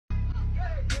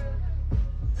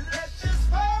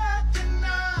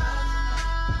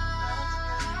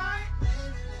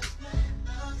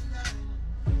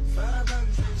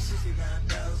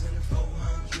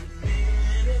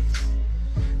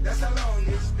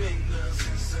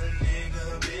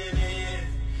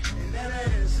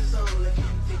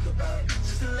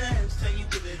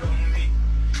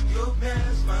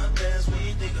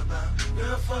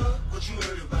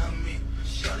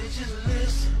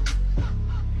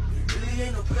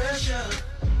pressure.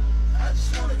 I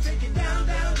just wanna take it down,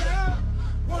 down, down.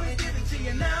 Wanna give it to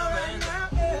you now, right now.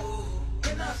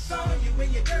 When I saw you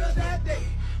and your girls that day,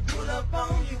 pull up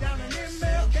on you down in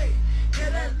MLK. Yeah,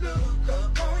 that look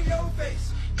up on your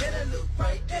face. Yeah, that look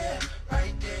right there,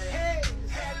 right there. Hey,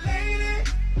 lady,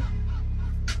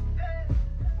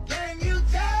 can you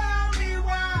tell me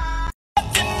why?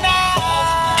 Tonight,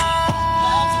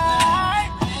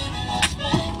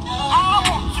 I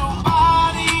want your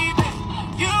body, babe.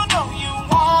 You know you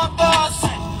want the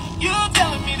same. You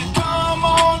telling me to come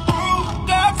on through.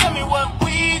 Girl, tell me what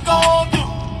we gon' do.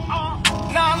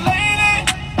 Now, lady,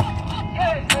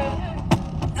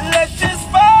 let's just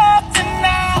fuck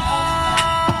tonight.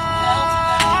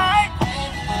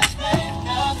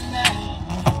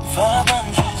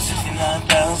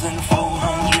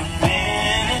 569,400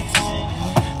 minutes.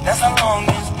 That's how long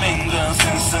it's been, girl,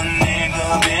 since a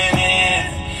nigga been in.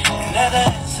 And that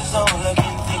ass is all I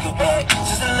can think about.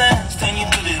 Since the last time you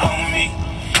put it on me.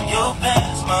 Your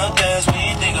past, my past, when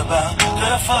you think about.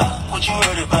 Girl, fuck what you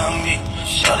heard about me.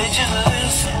 Shawty, just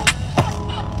listen.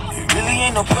 It really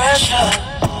ain't no pressure.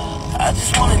 I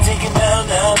just wanna take it down,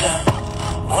 down, down.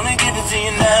 Wanna give it to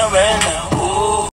you now, right now. Ooh.